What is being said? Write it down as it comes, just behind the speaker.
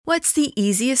What's the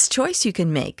easiest choice you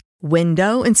can make?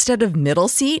 Window instead of middle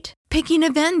seat? Picking a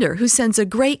vendor who sends a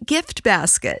great gift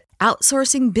basket?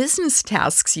 Outsourcing business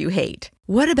tasks you hate?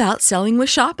 What about selling with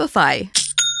Shopify?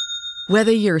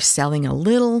 Whether you're selling a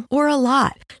little or a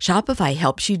lot, Shopify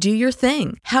helps you do your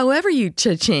thing, however you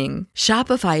cha-ching.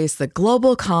 Shopify is the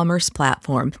global commerce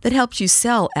platform that helps you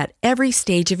sell at every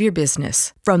stage of your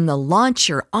business. From the launch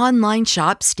your online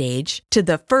shop stage to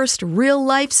the first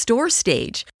real-life store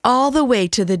stage, all the way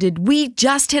to the did we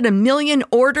just hit a million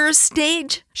orders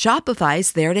stage.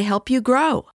 Shopify's there to help you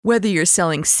grow. Whether you're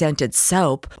selling scented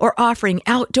soap or offering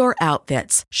outdoor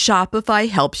outfits, Shopify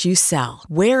helps you sell.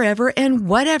 Wherever and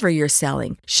whatever you're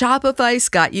selling, Shopify's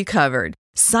got you covered.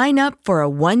 Sign up for a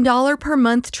 $1 per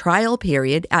month trial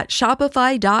period at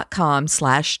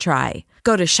shopify.com/try.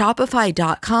 Go to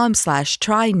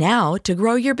shopify.com/try now to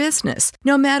grow your business,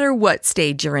 no matter what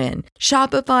stage you're in.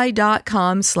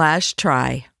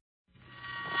 Shopify.com/try.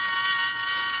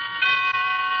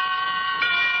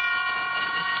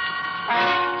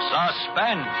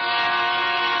 Suspense.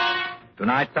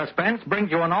 Tonight's Suspense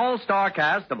brings you an all-star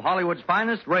cast of Hollywood's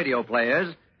finest radio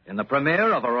players in the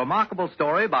premiere of a remarkable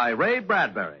story by Ray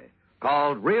Bradbury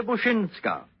called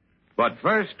Ryabushinska. But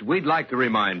first, we'd like to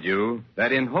remind you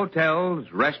that in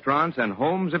hotels, restaurants, and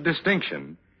homes of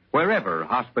distinction, wherever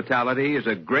hospitality is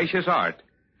a gracious art,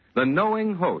 the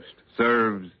knowing host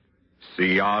serves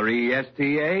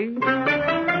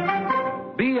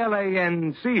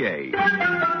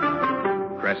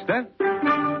Cresta,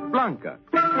 Blanca.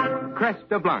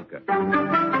 Cresta Blanca. Cresta Blanca.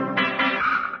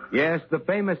 Yes, the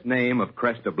famous name of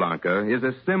Cresta Blanca is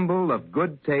a symbol of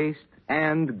good taste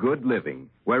and good living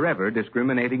wherever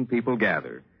discriminating people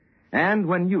gather. And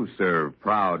when you serve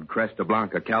proud Cresta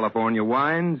Blanca California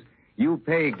wines, you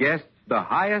pay guests the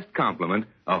highest compliment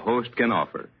a host can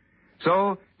offer.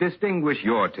 So, distinguish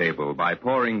your table by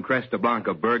pouring Cresta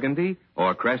Blanca Burgundy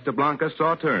or Cresta Blanca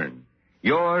Sauterne.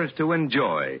 Yours to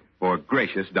enjoy for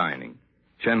gracious dining.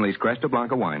 Shenley's Cresta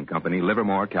Blanca Wine Company,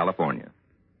 Livermore, California.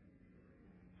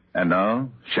 And now,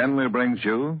 Shenley brings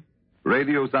you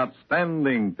radio's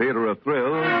outstanding theater of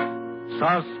thrills,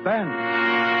 Suspense.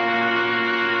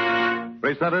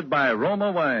 Presented by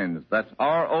Roma Wines. That's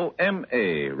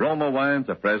R-O-M-A. Roma Wines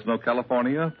of Fresno,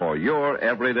 California, for your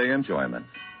everyday enjoyment.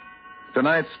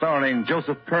 Tonight, starring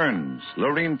Joseph Kearns,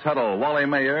 Lorene Tuttle, Wally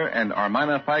Mayer, and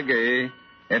Armina Fagay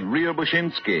in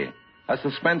Ryabushinsky, a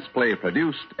suspense play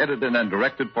produced, edited, and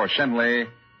directed for Shenley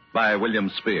by William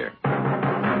Spear.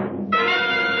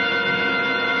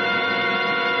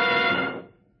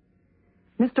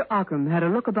 Mr. Ockham had a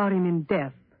look about him in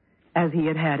death as he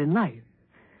had had in life.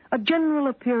 A general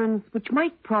appearance which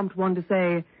might prompt one to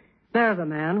say, there's a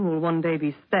man who will one day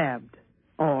be stabbed,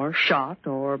 or shot,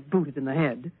 or booted in the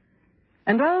head.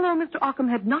 And although Mr. Ockham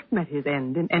had not met his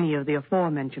end in any of the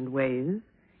aforementioned ways,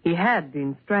 he had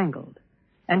been strangled,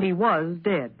 and he was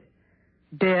dead.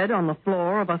 Dead on the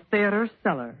floor of a theater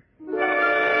cellar.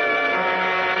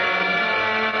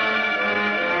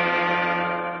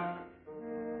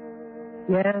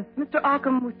 Yes, Mr.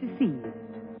 Ockham was deceived,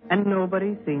 and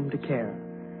nobody seemed to care.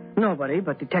 Nobody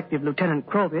but Detective Lieutenant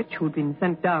Krovich, who'd been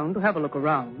sent down to have a look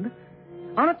around.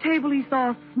 On a table he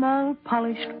saw a small,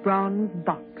 polished bronze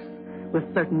box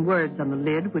with certain words on the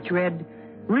lid which read,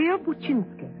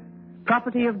 Ryabushinska,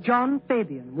 property of John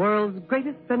Fabian, world's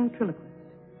greatest ventriloquist.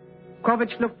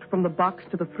 Krovich looked from the box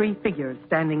to the three figures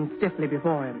standing stiffly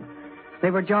before him. They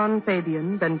were John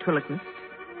Fabian, ventriloquist,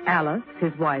 Alice,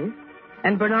 his wife,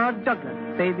 and Bernard Douglas,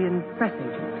 Fabian's press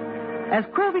agent. As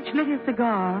Krovich lit his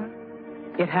cigar,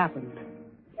 it happened.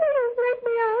 Please let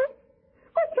me out.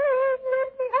 Oh, please let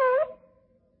me out.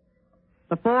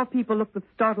 The four people looked with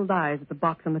startled eyes at the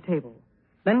box on the table.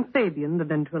 Then Fabian, the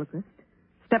ventriloquist,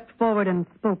 stepped forward and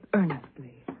spoke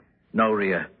earnestly. No,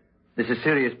 Rhea. This is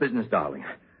serious business, darling.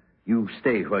 You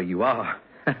stay where you are.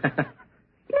 Please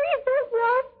don't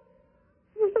run.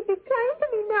 You should be kind to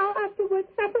me now after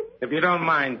what's happened. If you don't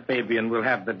mind, Fabian, we'll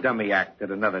have the dummy act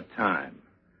at another time.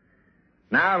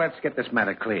 Now, let's get this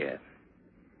matter clear.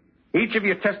 Each of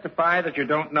you testify that you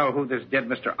don't know who this dead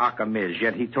Mr. Ockham is,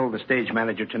 yet he told the stage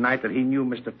manager tonight that he knew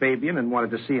Mr. Fabian and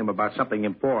wanted to see him about something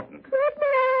important.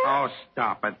 Oh,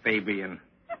 stop it, Fabian.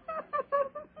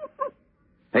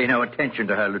 Pay no attention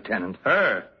to her, Lieutenant.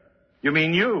 Her? You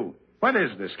mean you? What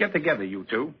is this? Get together, you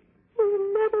two.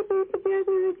 We'll never be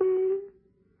together again.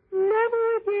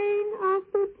 Never again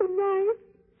after tonight.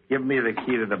 Give me the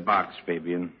key to the box,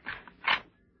 Fabian.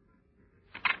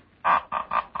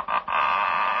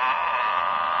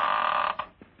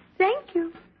 Thank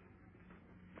you.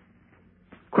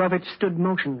 Krovich stood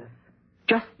motionless,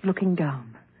 just looking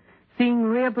down, seeing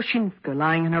Ryabushinska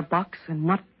lying in her box and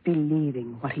not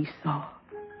believing what he saw.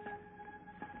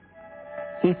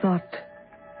 He thought,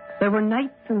 there were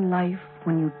nights in life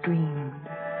when you dreamed,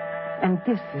 and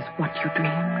this is what you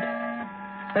dreamed.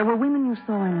 There were women you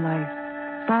saw in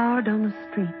life, far down the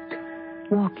street,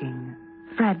 walking,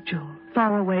 fragile,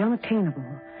 far away, unattainable.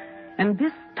 And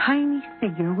this tiny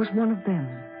figure was one of them.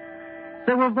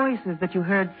 There were voices that you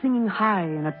heard singing high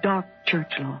in a dark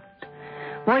church loft.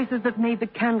 Voices that made the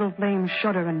candle flames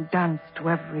shudder and dance to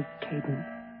every cadence.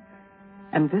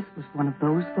 And this was one of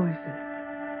those voices.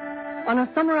 On a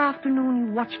summer afternoon,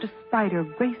 you watched a spider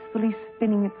gracefully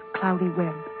spinning its cloudy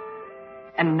web.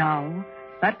 And now,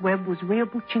 that web was Rhea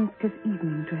Buchinska's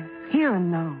evening dress, here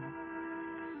and now.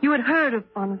 You had heard of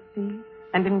honesty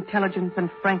and intelligence and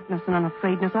frankness and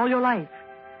unafraidness all your life.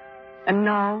 And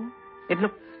now, it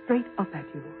looked straight up at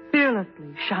you,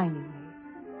 fearlessly, shiningly,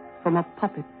 from a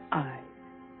puppet's eye.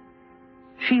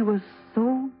 She was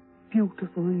so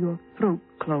beautiful your throat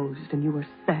closed and you were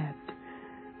sad,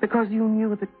 because you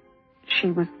knew that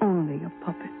she was only a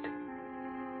puppet.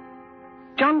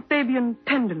 John Fabian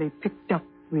tenderly picked up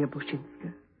Rhea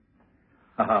Buchinska.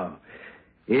 Oh,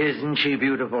 isn't she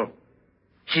beautiful?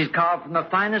 She's carved from the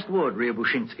finest wood, Rhea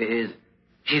Buchinska is.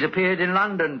 She's appeared in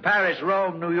London, Paris,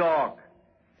 Rome, New York.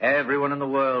 Everyone in the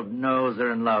world knows her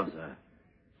and loves her.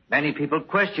 Many people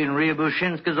question Rhea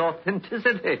Buchinska's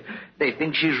authenticity. They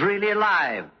think she's really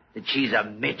alive, that she's a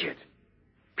midget.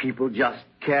 People just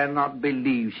cannot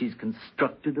believe she's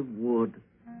constructed of wood.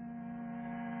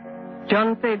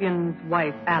 John Fabian's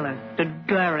wife, Alice, stood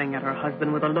glaring at her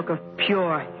husband with a look of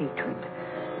pure hatred.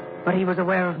 But he was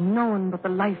aware of no one but the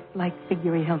lifelike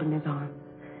figure he held in his arms.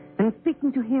 And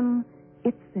speaking to him,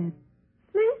 it said,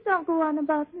 Please don't go on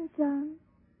about me, John.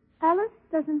 Alice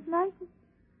doesn't like it.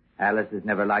 Alice has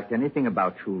never liked anything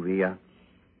about you, Rhea.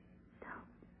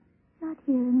 Not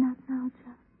here and not now,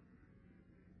 John.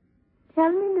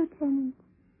 Tell me, Lieutenant,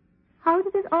 how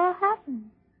did it all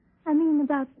happen? I mean,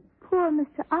 about poor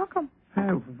Mr. Occam.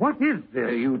 What is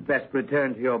this? You'd best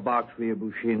return to your box, Rhea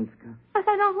Buchinska. But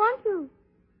I don't want to.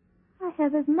 I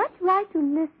have as much right to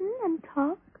listen and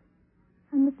talk.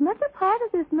 I'm as much a part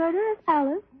of this murder as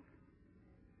Alice.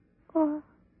 Or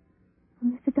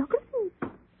Mr. Douglas.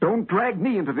 Don't drag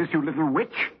me into this, you little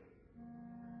witch.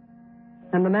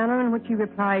 And the manner in which he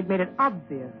replied made it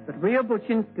obvious that Rhea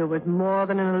Buchinska was more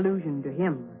than an illusion to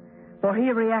him, for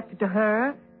he reacted to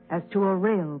her as to a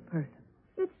real person.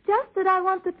 It's just that I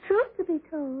want the truth to be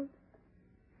told.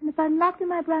 And if I'm locked in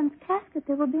my bronze casket,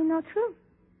 there will be no truth.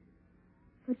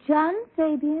 For John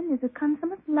Fabian is a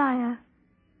consummate liar,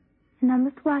 and I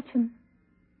must watch him.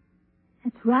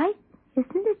 That's right,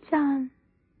 isn't it, John?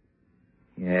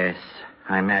 Yes,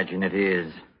 I imagine it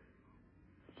is.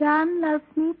 John loves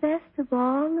me best of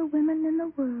all the women in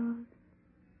the world.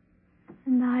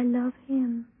 And I love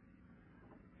him.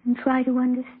 And try to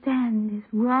understand his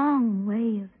wrong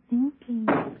way of thinking.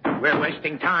 We're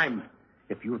wasting time.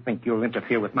 If you think you'll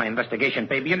interfere with my investigation,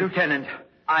 Fabian... Lieutenant,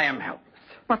 I am helpless.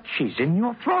 But she's in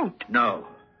your throat. No.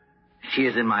 She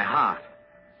is in my heart,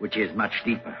 which is much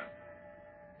deeper.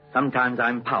 Sometimes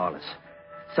I'm powerless.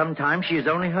 Sometimes she is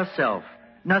only herself.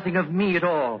 Nothing of me at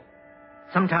all.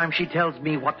 Sometimes she tells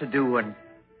me what to do, and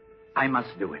I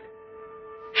must do it.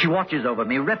 She watches over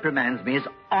me, reprimands me, is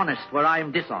honest where I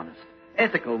am dishonest,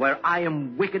 ethical where I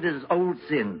am wicked as old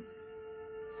sin.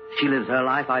 She lives her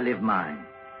life, I live mine.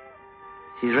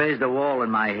 She's raised a wall in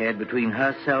my head between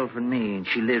herself and me, and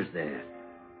she lives there,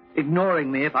 ignoring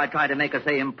me if I try to make her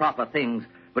say improper things,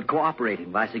 but cooperating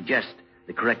if I suggest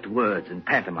the correct words and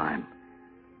pantomime.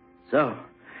 So,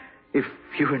 if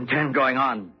you intend going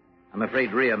on, I'm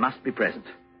afraid Rhea must be present.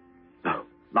 No,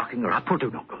 locking her up will do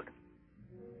no good.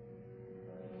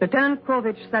 Lieutenant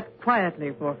Krovich sat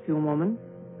quietly for a few moments.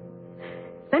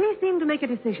 Then he seemed to make a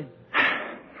decision.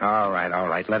 All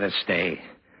right. Let us stay.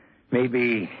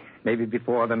 Maybe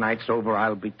before the night's over,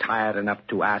 I'll be tired enough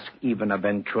to ask even a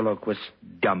ventriloquist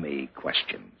dummy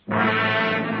questions.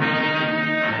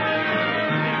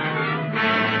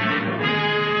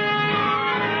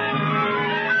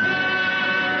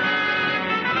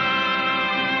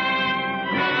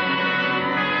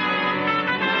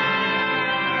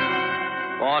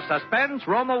 For Suspense,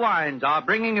 Roma Wines are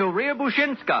bringing you Rhea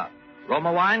Buchinska.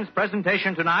 Roma Wines'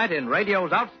 presentation tonight in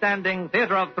radio's outstanding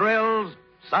theater of thrills,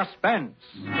 Suspense.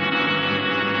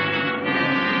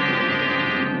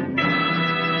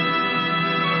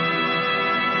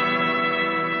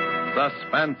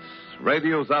 Suspense,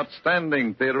 radio's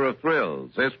outstanding theater of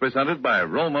thrills, is presented by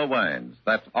Roma Wines.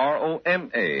 That's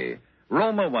R-O-M-A.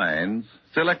 Roma Wines,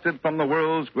 selected from the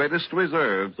world's greatest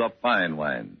reserves of fine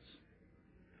wines.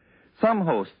 Some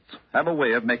hosts have a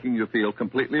way of making you feel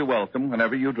completely welcome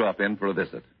whenever you drop in for a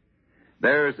visit.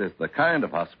 Theirs is the kind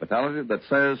of hospitality that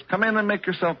says, come in and make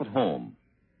yourself at home.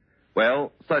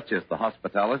 Well, such is the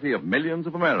hospitality of millions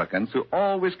of Americans who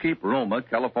always keep Roma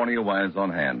California wines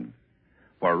on hand.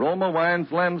 For Roma wines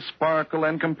lend sparkle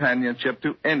and companionship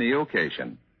to any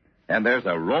occasion. And there's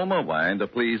a Roma wine to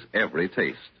please every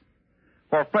taste.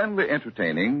 For friendly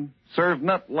entertaining, serve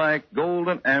nut-like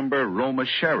golden amber Roma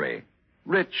sherry,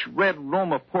 rich red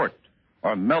Roma port,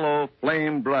 or mellow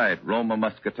flame-bright Roma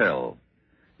muscatel.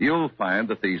 You'll find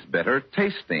that these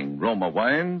better-tasting Roma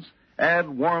wines add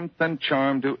warmth and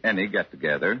charm to any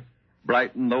get-together,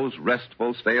 brighten those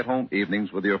restful stay-at-home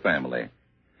evenings with your family.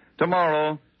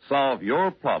 Tomorrow, solve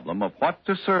your problem of what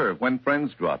to serve when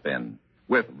friends drop in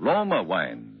with Roma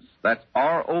wines. That's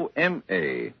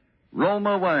R-O-M-A.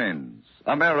 Roma wines,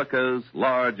 America's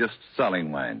largest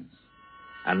selling wines.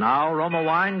 And now Roma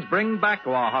Wines bring back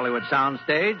to our Hollywood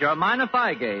soundstage Ermina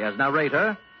Feige as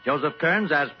narrator, Joseph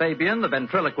Kearns as Fabian the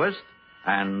ventriloquist,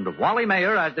 and Wally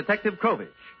Mayer as Detective Krovich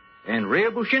in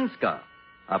Ryabushinska,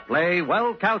 a play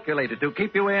well calculated to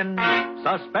keep you in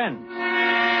suspense.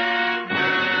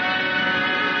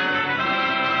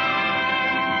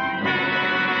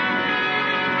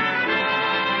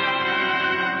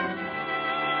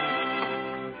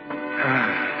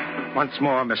 Once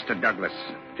more, Mr. Douglas,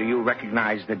 do you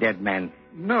recognize the dead man?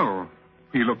 No.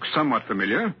 He looks somewhat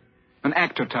familiar. An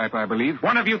actor type, I believe.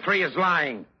 One of you three is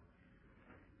lying.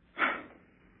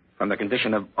 From the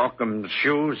condition of Occam's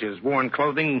shoes, his worn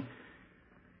clothing,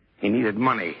 he needed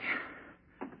money.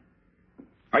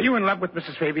 Are you in love with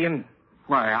Mrs. Fabian?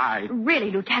 Why,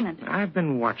 Really, Lieutenant? I've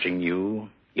been watching you.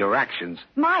 Your actions.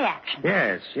 My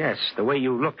actions? Yes. The way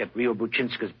you look at Rio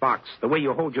Buchinska's box. The way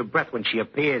you hold your breath when she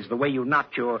appears. The way you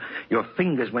knot your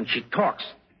fingers when she talks.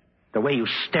 The way you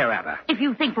stare at her. If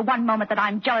you think for one moment that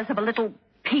I'm jealous of a little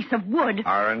piece of wood...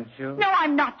 Aren't you? No,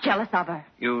 I'm not jealous of her.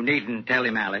 You needn't tell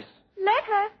him, Alice. Let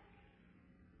her.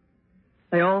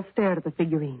 They all stared at the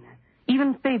figurine,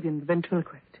 even Fabian, the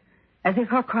ventriloquist, as if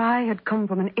her cry had come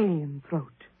from an alien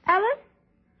throat. Alice,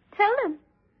 tell them.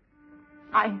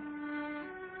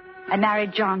 I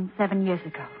married John 7 years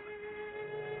ago.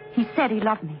 He said he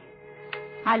loved me.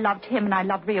 I loved him, and I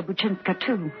loved Ria Buchinska,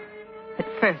 too. At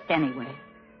first, anyway.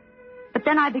 But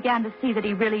then I began to see that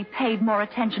he really paid more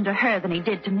attention to her than he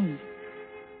did to me.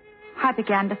 I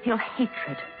began to feel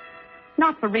hatred.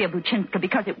 Not for Ria Buchinska,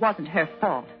 because it wasn't her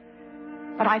fault.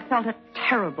 But I felt a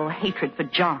terrible hatred for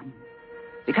John,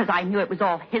 because I knew it was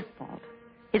all his fault.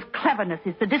 His cleverness,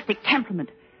 his sadistic temperament.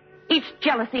 Each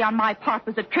jealousy on my part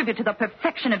was a tribute to the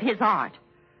perfection of his art.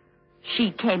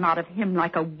 She came out of him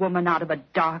like a woman out of a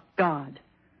dark god.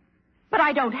 But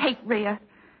I don't hate Ria.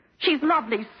 She's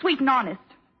lovely, sweet, and honest.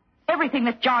 Everything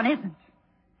that John isn't.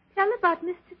 Tell about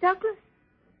Mr. Douglas.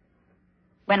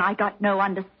 When I got no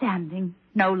understanding,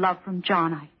 no love from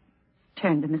John, I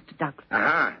turned to Mr. Douglas.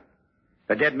 Uh-huh.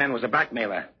 The dead man was a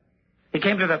blackmailer. He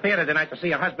came to the theater tonight to see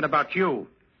your husband about you.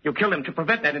 You killed him to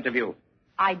prevent that interview.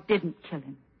 I didn't kill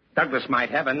him. Douglas might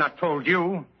have and not told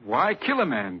you. Why kill a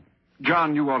man?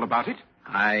 John knew all about it.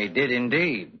 I did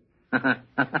indeed.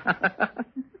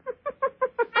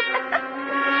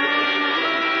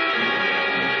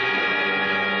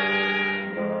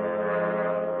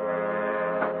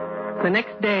 The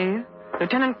next day,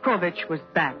 Lieutenant Krovich was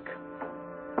back.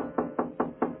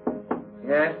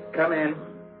 Yes, come in.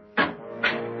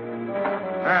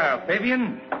 Ah,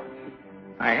 Fabian,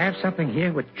 I have something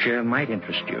here which might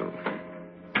interest you.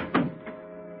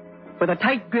 With a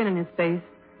tight grin in his face,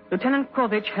 Lieutenant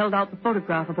Krovich held out the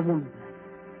photograph of a woman.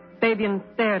 Fabian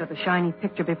stared at the shiny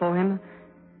picture before him,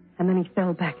 and then he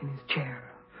fell back in his chair.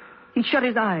 He shut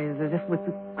his eyes as if with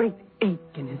a great ache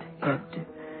in his head.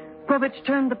 Krovich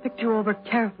turned the picture over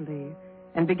carefully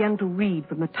and began to read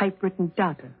from the typewritten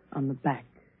data on the back.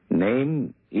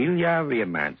 Name, Ilya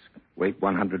Ryamansk. Weight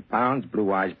 100 pounds,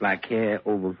 blue eyes, black hair,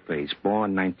 oval face.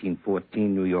 Born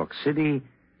 1914, New York City.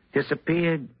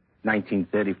 Disappeared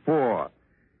 1934.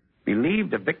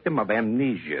 Believed a victim of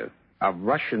amnesia, of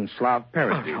Russian Slav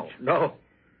parentage. Oh, no.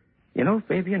 You know,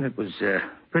 Fabian, it was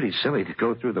pretty silly to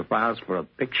go through the files for a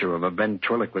picture of a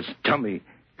ventriloquist dummy.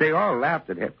 They all laughed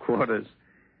at headquarters.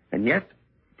 And yet,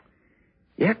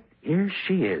 here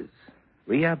she is.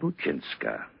 Ria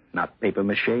Buchinska. Not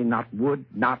papier-mâché, not wood,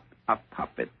 not a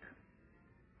puppet.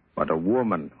 But a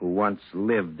woman who once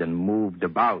lived and moved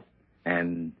about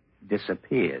and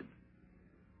disappeared.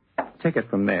 Take it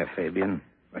from there, Fabian.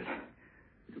 Well,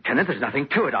 Lieutenant, there's nothing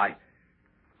to it. I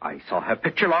saw her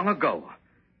picture long ago.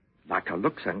 Liked her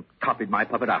looks and copied my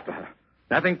puppet after her.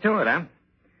 Nothing to it, huh?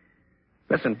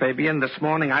 Listen, Fabian, this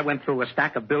morning I went through a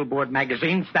stack of Billboard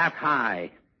magazines that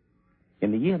high.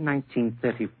 In the year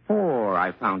 1934,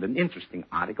 I found an interesting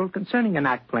article concerning an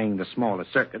act playing the smaller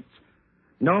circuits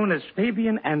known as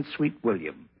Fabian and Sweet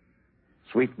William.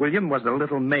 Sweet William was a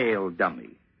little male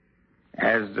dummy.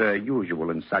 As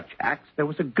usual in such acts, there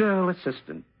was a girl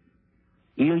assistant,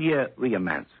 Ilya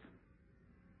Ryamansk.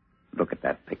 Look at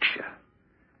that picture.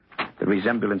 The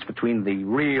resemblance between the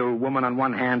real woman on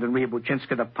one hand and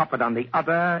Ryabuchinska, the puppet, on the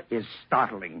other is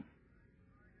startling.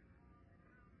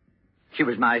 She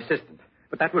was my assistant,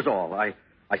 but that was all. I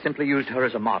simply used her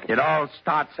as a model. It all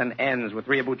starts and ends with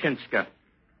Ryabuchinska.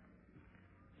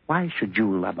 Why should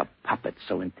you love a puppet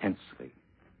so intensely?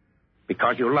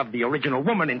 Because you love the original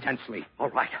woman intensely. All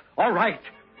right.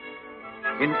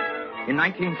 In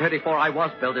 1934, I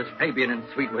was billed as Fabian and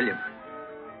Sweet William.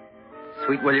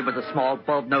 Sweet William was a small,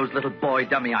 bulb-nosed little boy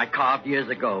dummy I carved years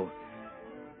ago.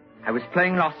 I was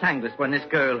playing Los Angeles when this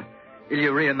girl,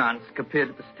 Ilya Ryamansk, appeared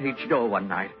at the stage door one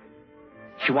night.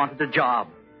 She wanted a job.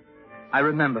 I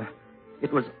remember.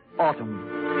 It was autumn.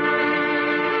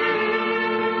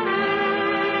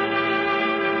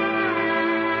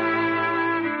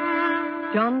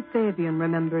 John Fabian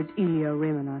remembered Ilya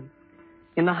Ryamansk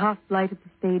in the half light of the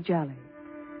stage alley.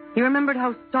 He remembered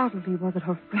how startled he was at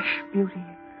her fresh beauty,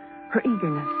 her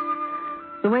eagerness,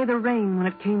 the way the rain, when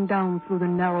it came down through the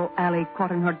narrow alley,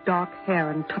 caught in her dark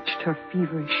hair and touched her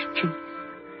feverish cheeks.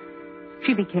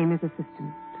 She became his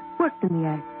assistant, worked in the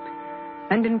act,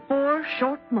 and in 4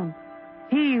 short months,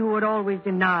 he who had always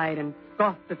denied and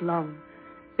scoffed at love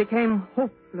became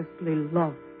hopelessly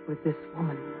loved with this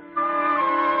woman.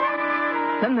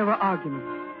 Then there were arguments,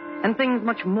 and things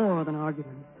much more than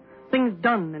arguments, things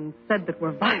done and said that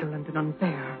were violent and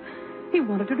unfair. He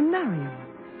wanted her to marry him.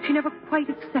 She never quite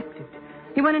accepted.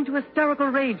 He went into hysterical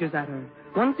rages at her.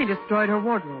 Once he destroyed her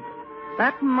wardrobe.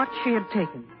 That much she had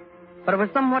taken. But it was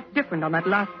somewhat different on that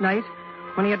last night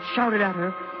when he had shouted at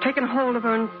her, taken hold of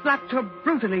her, and slapped her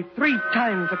brutally 3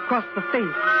 times across the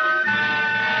face.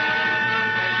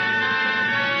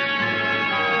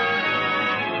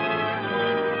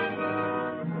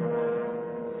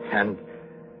 And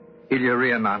Ilya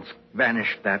Ryamansk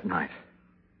vanished that night.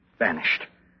 Vanished.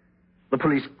 The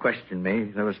police questioned me.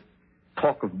 There was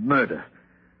talk of murder.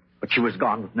 But she was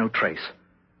gone with no trace.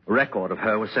 A record of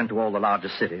her was sent to all the larger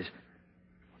cities.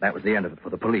 That was the end of it for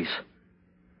the police.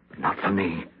 But not for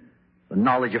me. The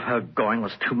knowledge of her going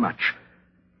was too much.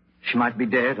 She might be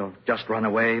dead or just run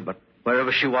away, but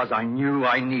wherever she was, I knew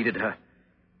I needed her.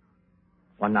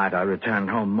 One night I returned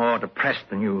home more depressed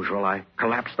than usual. I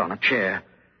collapsed on a chair.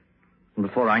 And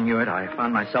before I knew it, I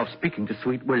found myself speaking to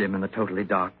Sweet William in the totally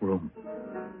dark room.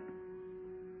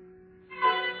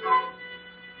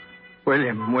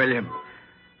 William.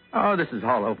 Oh, this is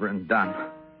all over and done.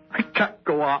 I can't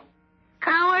go on.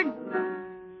 Coward,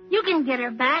 you can get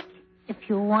her back if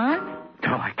you want.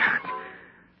 No, I can't.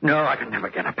 No, I can never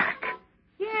get her back.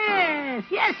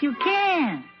 Yes, you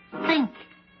can.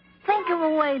 Think of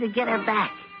a way to get her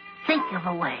back. Think of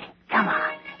a way. Come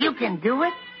on, you can do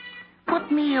it.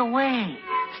 Put me away.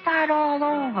 Start all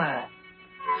over.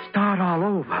 Start all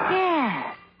over?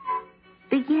 Yes.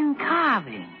 Begin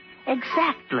carving.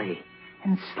 Exactly.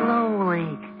 And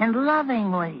slowly and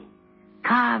lovingly.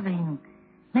 Carving.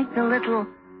 Make the little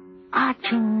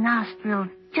arching nostrils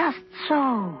just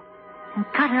so. And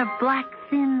cut her black,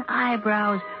 thin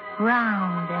eyebrows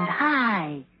round and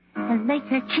high. And make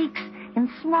her cheeks in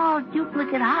small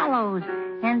duplicate hollows.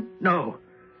 And... No.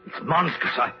 It's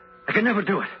monstrous. I can never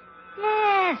do it.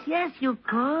 Yes, you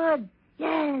could.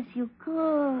 Yes, you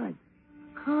could.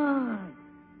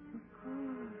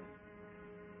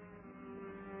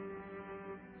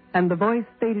 And the voice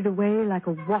faded away like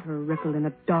a water ripple in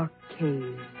a dark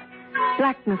cave.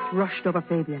 Blackness rushed over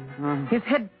Fabian. His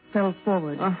head fell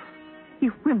forward. He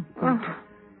whimpered.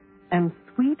 And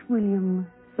Sweet William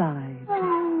sighed.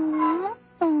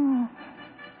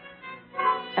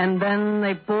 And then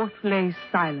they both lay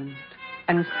silent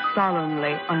and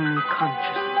solemnly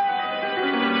unconscious.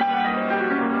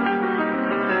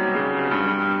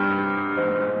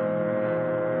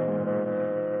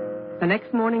 The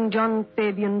next morning, John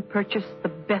Fabian purchased the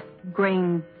best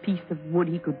grained piece of wood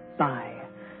he could buy.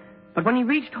 But when he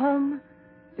reached home,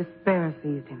 despair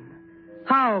seized him.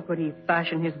 How could he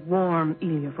fashion his warm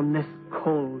Ilya from this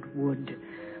cold wood?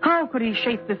 How could he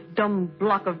shape this dumb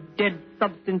block of dead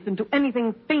substance into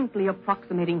anything faintly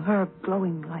approximating her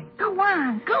glowing light? Go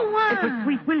on. It was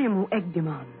Sweet William who egged him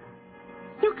on.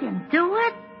 You can do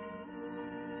it.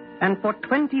 And for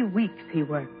 20 weeks he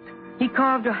worked. He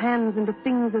carved her hands into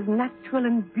things as natural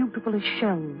and beautiful as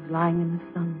shells lying in the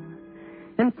sun.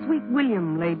 And Sweet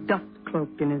William lay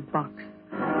dust-cloaked in his box,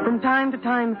 from time to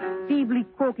time feebly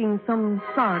croaking some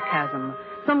sarcasm,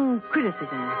 some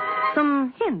criticism,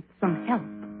 some hint, some help.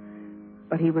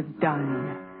 But he was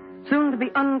dying, soon to be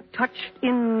untouched,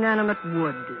 inanimate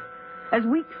wood. As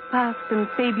weeks passed and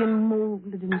Fabian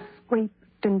molded and scraped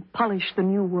and polished the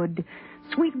new wood,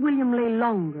 Sweet William lay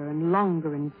longer and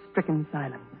longer in stricken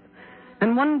silence.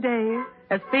 And one day,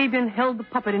 as Fabian held the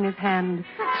puppet in his hand,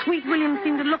 Sweet William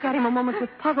seemed to look at him a moment with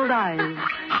puzzled eyes.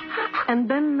 And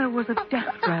then there was a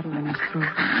death rattle in his throat.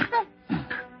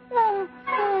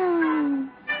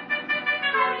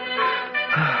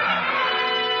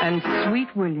 And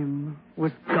Sweet William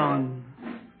was gone.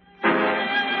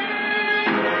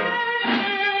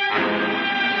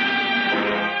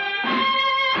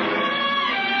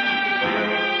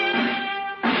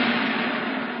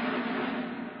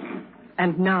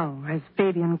 And now, as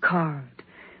Fabian carved,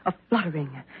 a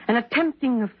fluttering, an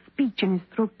attempting of speech in his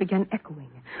throat began echoing,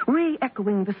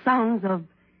 re-echoing the sounds of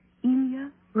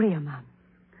Ilya Ryamansk.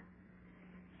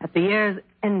 At the year's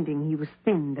ending, he was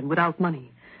thinned and without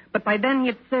money. But by then he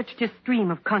had searched his stream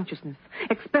of consciousness,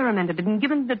 experimented and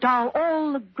given the doll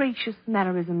all the gracious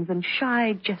mannerisms and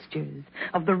shy gestures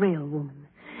of the real woman.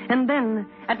 And then,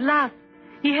 at last,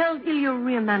 he held Ilya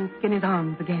Ryamansk in his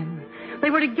arms again. They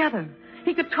were together.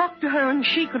 He could talk to her and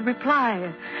she could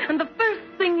reply. And the first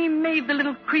thing he made the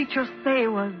little creature say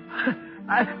was,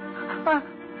 I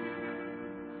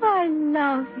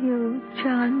love you,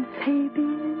 John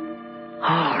Fabian.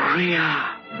 Oh, Rhea.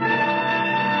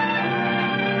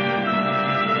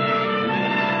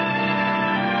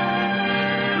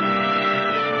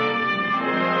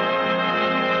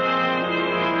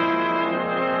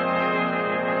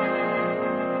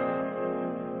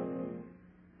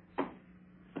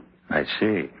 I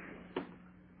see.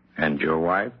 And your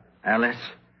wife? Alice.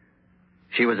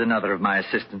 She was another of my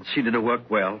assistants. She did her work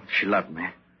well. She loved me.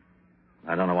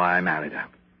 I don't know why I married her.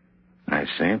 I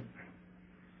see.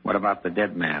 What about the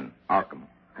dead man, Arkham?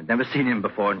 I'd never seen him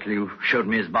before until you showed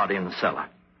me his body in the cellar.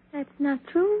 That's not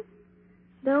true.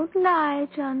 Don't lie,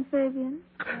 John Fabian.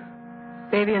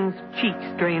 Fabian's cheeks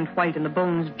drained white and the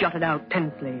bones jutted out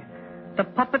tensely. The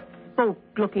puppet spoke,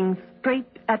 looking straight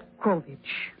at Krovich.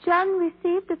 John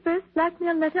received the first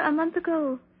blackmail letter a month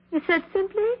ago. It said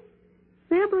simply,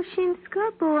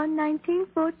 Ryabushinska, born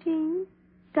 1914,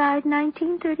 died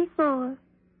 1934.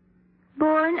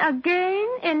 Born again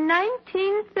in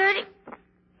 1930...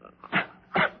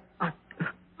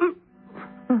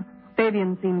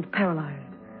 Fabian seemed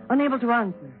paralyzed, unable to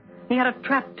answer. He had a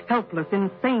trapped, helpless,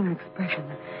 insane expression.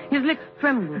 His lips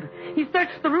trembled. He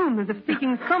searched the room as if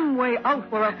seeking some way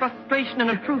out where a frustration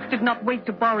and a truth did not wait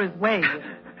to bar his way.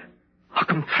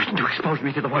 Arkham threatened to expose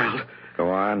me to the world. Go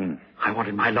on. I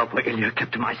wanted my love for Ilya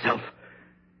kept to myself.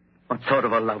 What sort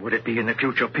of a love would it be in the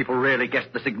future if people really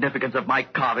guessed the significance of my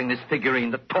carving this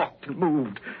figurine that talked and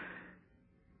moved?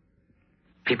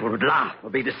 People would laugh or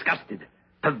be disgusted.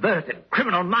 Perverted,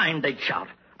 criminal mind, they'd shout.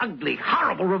 Ugly,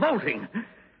 horrible, revolting.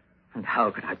 And how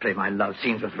could I play my love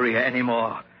scenes with Rhea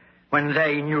anymore when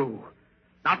they knew?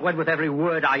 Not when with every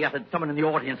word I uttered, someone in the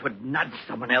audience would nudge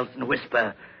someone else and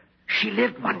whisper, "She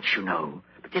lived once, you know,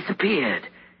 but disappeared.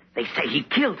 They say he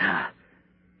killed her.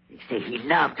 They say he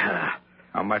loved her."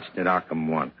 How much did Arkham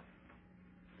want?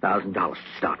 $1,000 to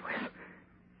start with.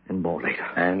 And more later.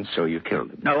 And so you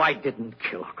killed him? No, I didn't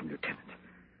kill Arkham, Lieutenant.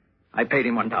 I paid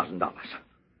him $1,000.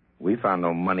 We found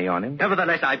no money on him.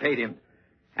 Nevertheless, I paid him.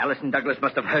 Alice and Douglas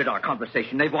must have heard our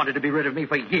conversation. They've wanted to be rid of me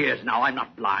for years now. I'm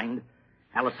not blind.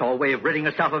 Alice saw a way of ridding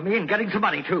herself of me and getting some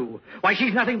money, too. Why,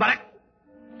 she's nothing but a...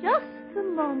 Just a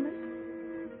moment.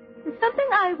 There's something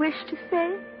I wish to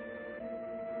say.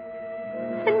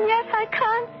 And yet I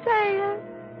can't say it.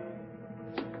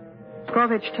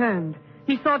 Krovich turned.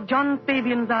 He saw John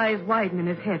Fabian's eyes widen in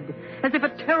his head, as if a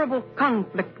terrible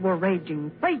conflict were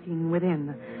raging, fighting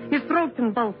within. His throat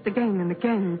convulsed again and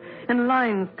again, and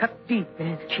lines cut deep in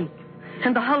his cheeks,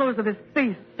 and the hollows of his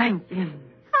face sank in.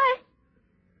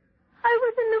 I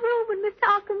was in the room when Mr.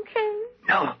 Arkham came.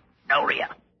 No, Rhea.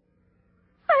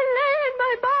 I lay in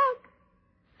my bunk,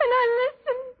 and I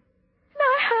listened, and I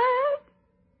heard,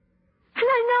 and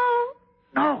I know.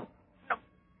 No.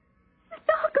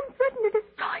 Mr. Arkham threatened to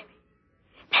destroy me,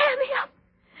 tear me up,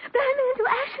 burn me into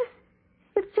ashes,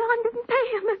 if John didn't pay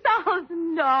him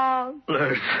 $1,000.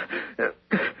 Liz.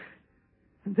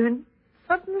 And then,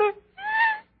 suddenly,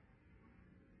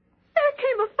 there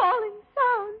came a falling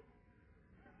sound.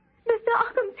 Mr.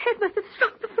 Arkham's head must have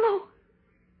struck the floor.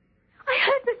 I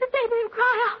heard Mr. Fabian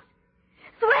cry out,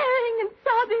 swearing and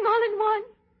sobbing all in one.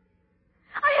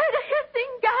 I heard a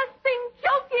hissing, gasping,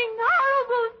 choking,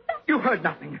 horrible sound. You heard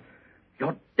nothing.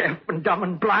 You're deaf and dumb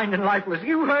and blind and lifeless.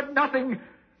 You heard nothing.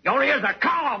 Your ears are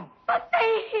calm. But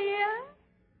they hear.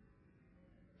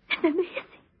 And And then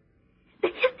the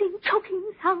hissing, choking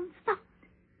sound stopped.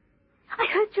 I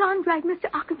heard John drag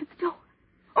Mr. Ockham to the door,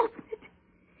 open it,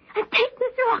 and take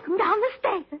Mr. Ockham down the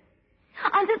stairs,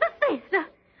 under the theater,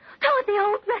 toward the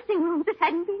old dressing room that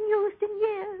hadn't been used in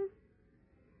years.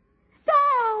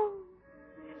 Down!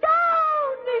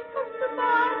 Down they took the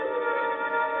man!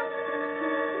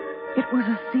 It was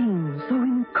a scene so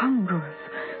incongruous,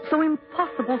 so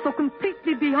impossible, so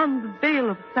completely beyond the veil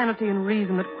of sanity and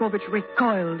reason that Krovich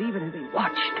recoiled even as he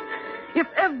watched. If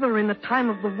ever in the time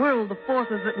of the world the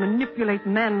forces that manipulate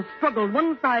man struggled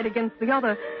one side against the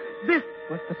other, this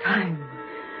was the time.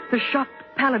 The shocked,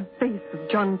 pallid face of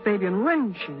John Fabian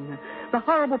wrenching, the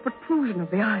horrible protrusion of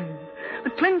the eyes, the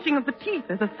clenching of the teeth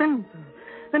as a censor,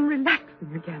 then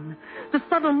relaxing again, the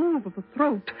subtle move of the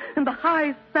throat, and the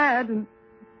high, sad, and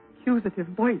accusative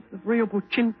voice of Rhea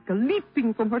Buchinska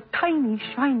leaping from her tiny,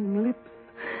 shining lips.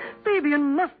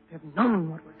 Fabian must have known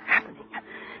what was happening,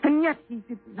 and yet he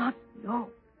did not know.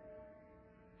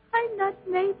 I'm not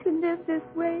made to live this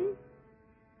way.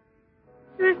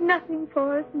 There's nothing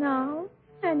for us now,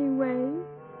 anyway.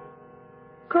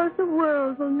 'Cause the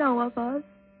world will know of us.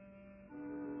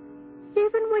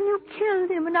 Even when you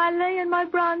killed him and I lay in my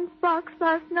bronze box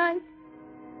last night,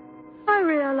 I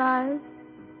realized,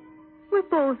 we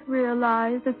both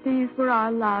realized that these were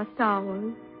our last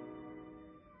hours.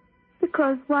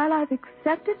 Because while I've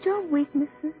accepted your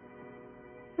weaknesses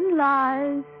and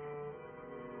lies,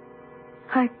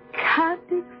 I can't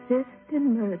exist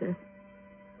in murder.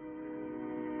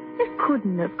 It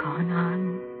couldn't have gone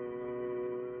on.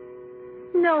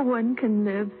 No one can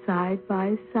live side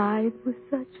by side with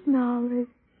such knowledge.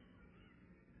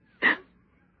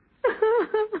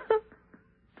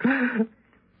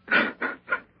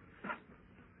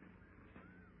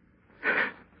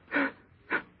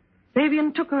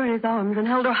 Fabian took her in his arms and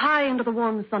held her high into the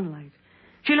warm sunlight.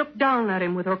 She looked down at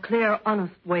him with her clear,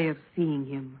 honest way of seeing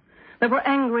him. There were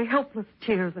angry, helpless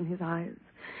tears in his eyes.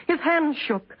 His hand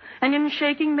shook, and in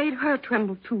shaking made her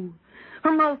tremble too.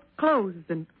 Her mouth closed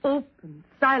and open,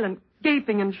 silent,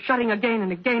 gaping and shutting again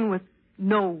and again with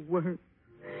no word.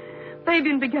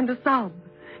 Fabian began to sob.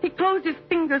 He closed his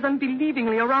fingers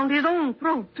unbelievingly around his own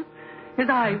throat. His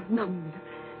eyes numbed.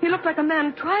 He looked like a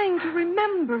man trying to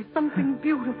remember something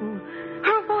beautiful.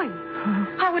 Her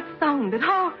voice, how it sounded,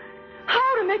 how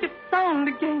to make it sound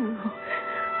again.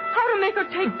 How to make her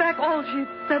take back all she had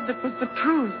said that was the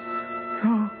truth.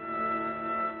 No.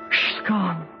 She's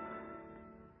gone.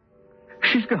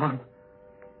 She's gone.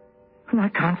 And I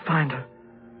can't find her.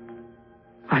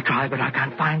 I try, but I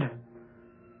can't find her.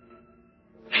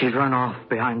 She's run off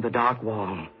behind the dark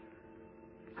wall.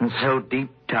 And so deep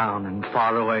down and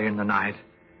far away in the night,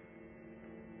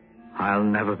 I'll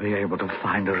never be able to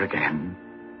find her again.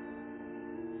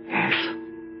 Yes,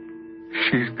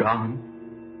 she's gone.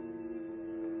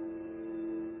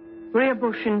 Rhea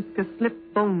Buchinska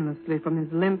slipped bonelessly from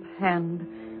his limp hand,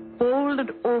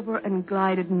 folded over and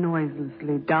glided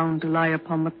noiselessly down to lie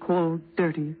upon the cold,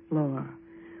 dirty floor.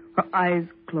 Her eyes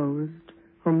closed,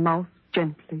 her mouth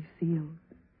gently sealed.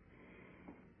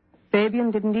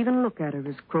 Fabian didn't even look at her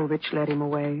as Krovich led him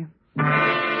away.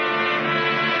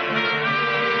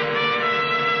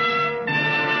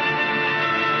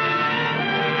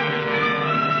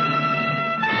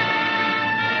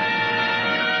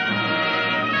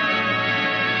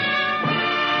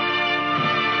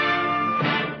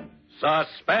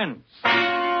 Suspense.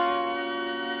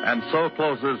 And so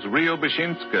closes Rhea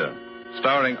Buchinska,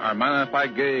 starring Armana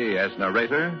Paiguet as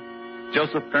narrator,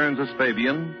 Joseph Kearns as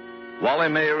Fabian, Wally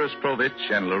Mayer as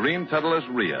Krovich, and Lorene Tuttle as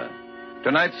Rhea.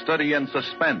 Tonight's study in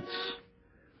suspense,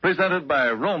 presented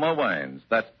by Roma Wines.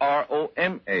 That's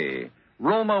R-O-M-A.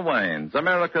 Roma Wines,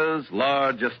 America's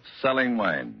largest selling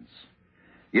wines.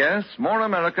 Yes, more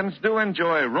Americans do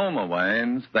enjoy Roma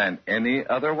wines than any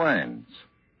other wines.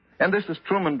 And this is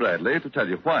Truman Bradley to tell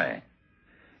you why.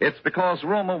 It's because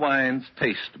Roma wines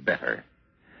taste better.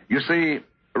 You see,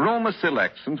 Roma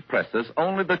selects and presses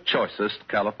only the choicest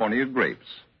California grapes.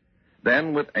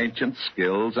 Then, with ancient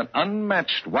skills and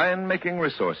unmatched wine-making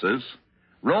resources,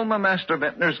 Roma master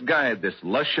vintners guide this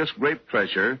luscious grape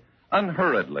treasure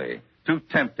unhurriedly to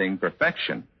tempting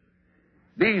perfection.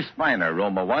 These finer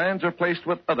Roma wines are placed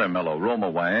with other mellow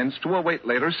Roma wines to await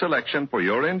later selection for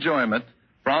your enjoyment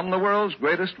from the world's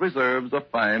greatest reserves of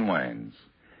fine wines.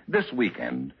 This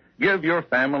weekend, give your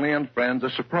family and friends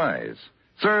a surprise.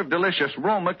 Serve delicious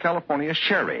Roma California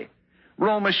Sherry.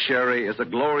 Roma Sherry is a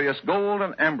glorious gold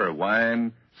and amber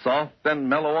wine, soft and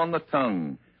mellow on the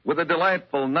tongue, with a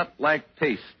delightful nut-like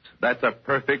taste that's a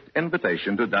perfect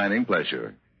invitation to dining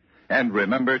pleasure. And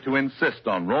remember to insist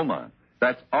on Roma.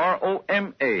 That's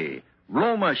R-O-M-A,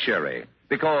 Roma Sherry,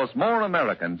 because more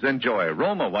Americans enjoy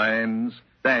Roma wines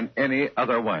than any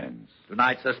other wines.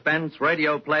 Tonight's suspense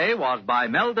radio play was by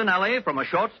Mel Donnelly from a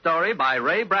short story by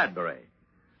Ray Bradbury.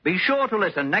 Be sure to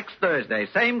listen next Thursday,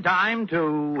 same time,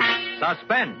 to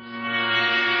Suspense.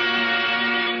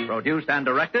 Produced and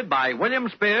directed by William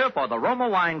Spear for the Roma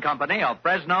Wine Company of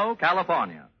Fresno,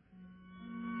 California.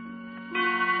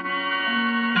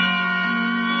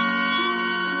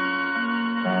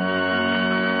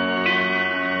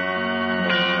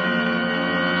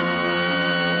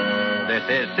 This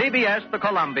is CBS, the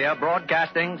Columbia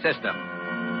Broadcasting System.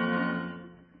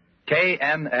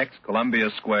 KNX Columbia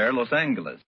Square, Los Angeles.